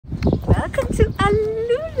to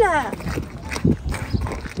ALULA.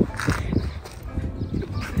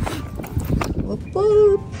 Whoop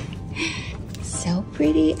whoop. So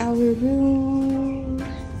pretty, our room.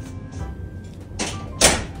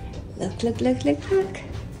 Look, look, look, look, look.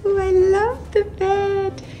 Oh, I love the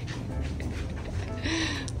bed.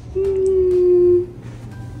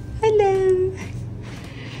 Hello.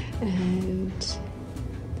 And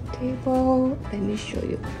table. Let me show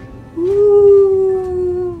you.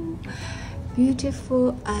 Ooh,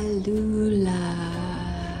 beautiful ALULA.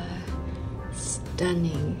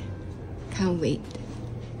 Stunning. Can't wait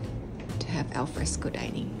to have alfresco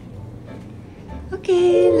dining.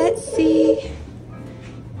 Okay, let's see.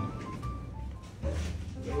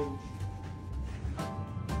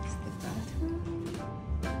 It's the bathroom.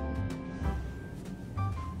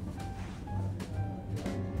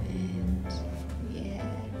 And yeah,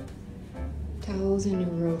 towels in a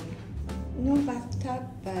row. No bathtub,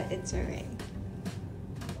 but it's alright.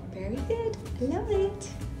 Very good. I love it.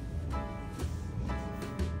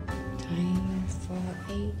 Time for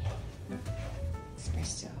a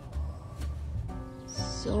espresso.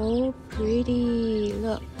 So pretty.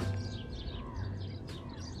 Look.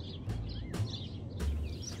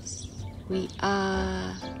 We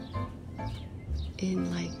are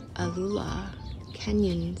in like ALULA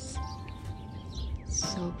canyons.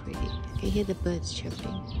 So pretty. You can hear the birds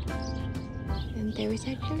chirping. And there is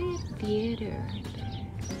actually a theater there.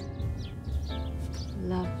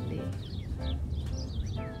 Lovely.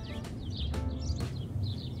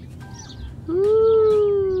 Ooh.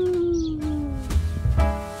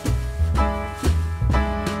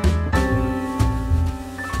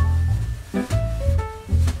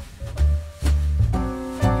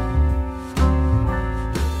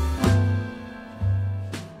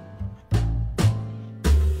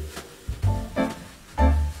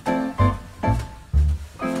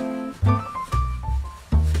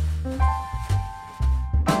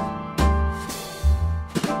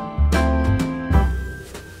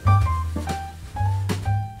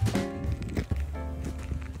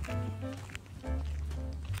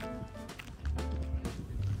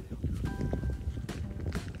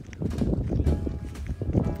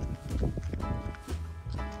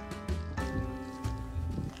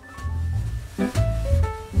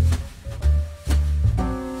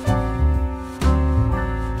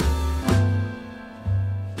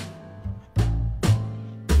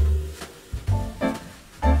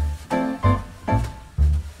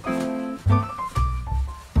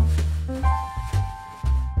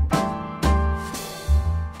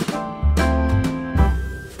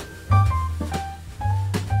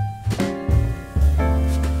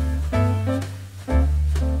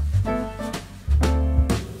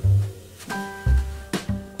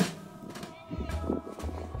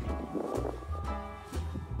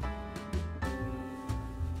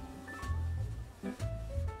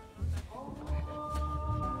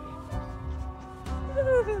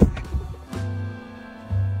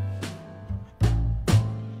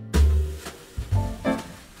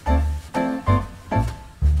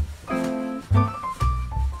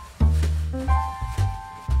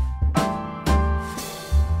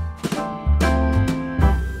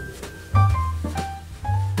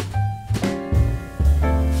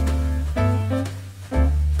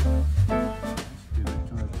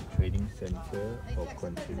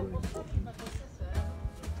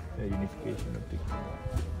 Unification of technology.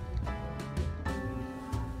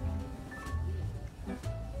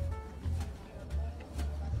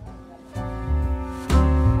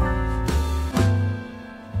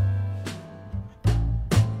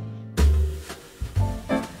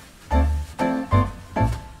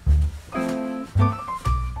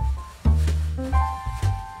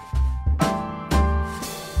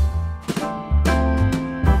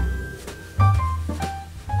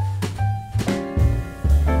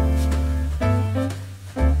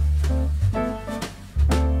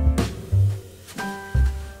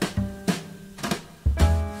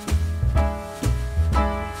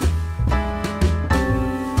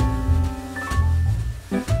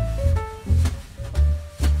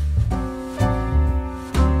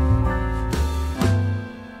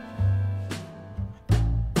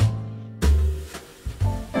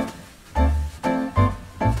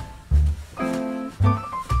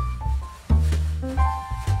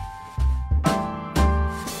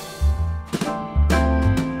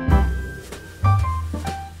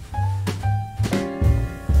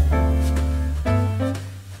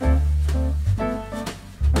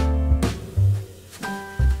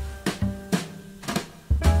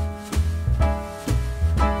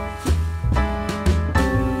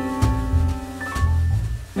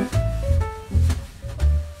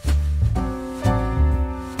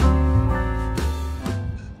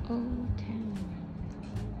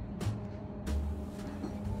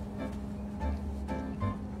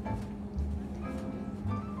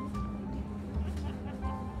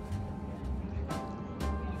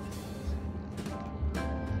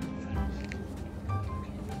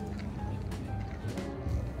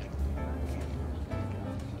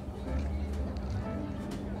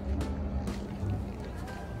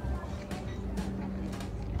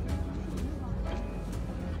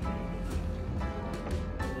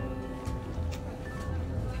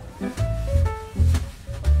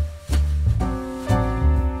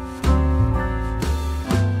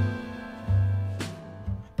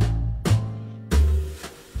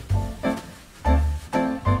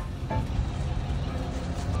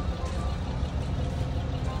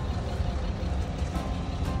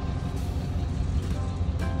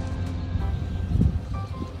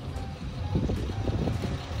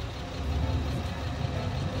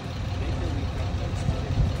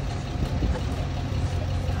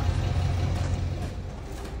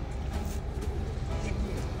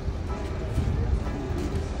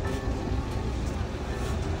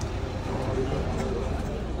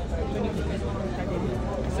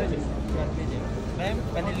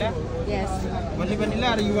 Vanilla? Yes. Only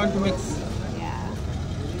vanilla or you want to mix? Yeah.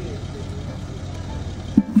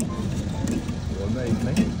 Walnut is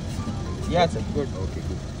nice. Yes, sir. Good. Okay,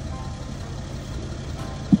 good.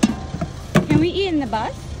 Can we eat in the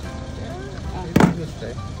bus? Just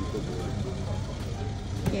try.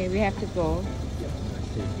 Okay, we have to go.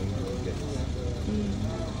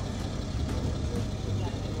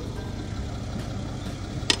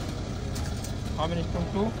 How many from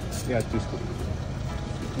two? Yeah, please go.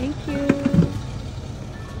 Thank you.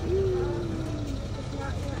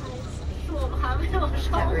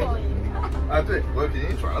 啊，对，我给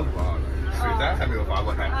你转了5号，水单还没有发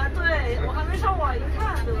过来。啊，对，我还没上网一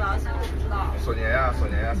看，对吧？所以我不知道。说年呀，说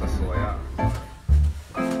年呀，说说呀。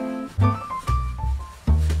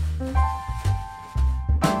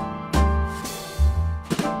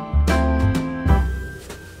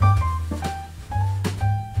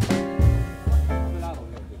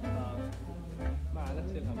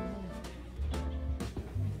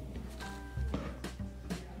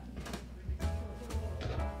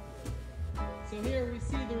So here we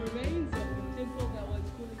see the remains of the temple that was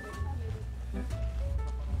fully decorated.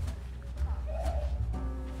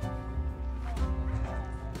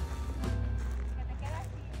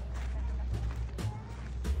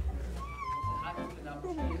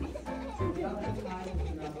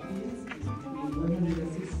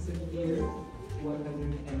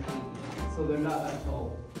 So they're not at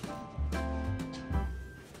all.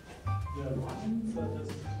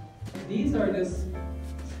 These are just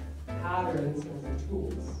patterns of the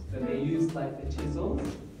tools that they use, like the chisels.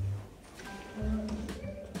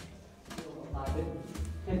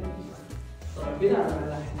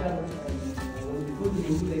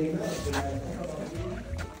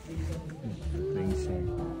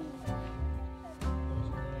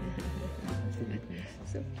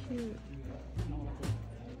 So cute.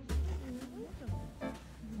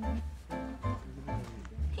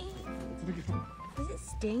 Does it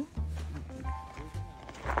sting?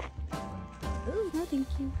 Oh, no thank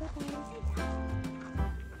you. Bye-bye.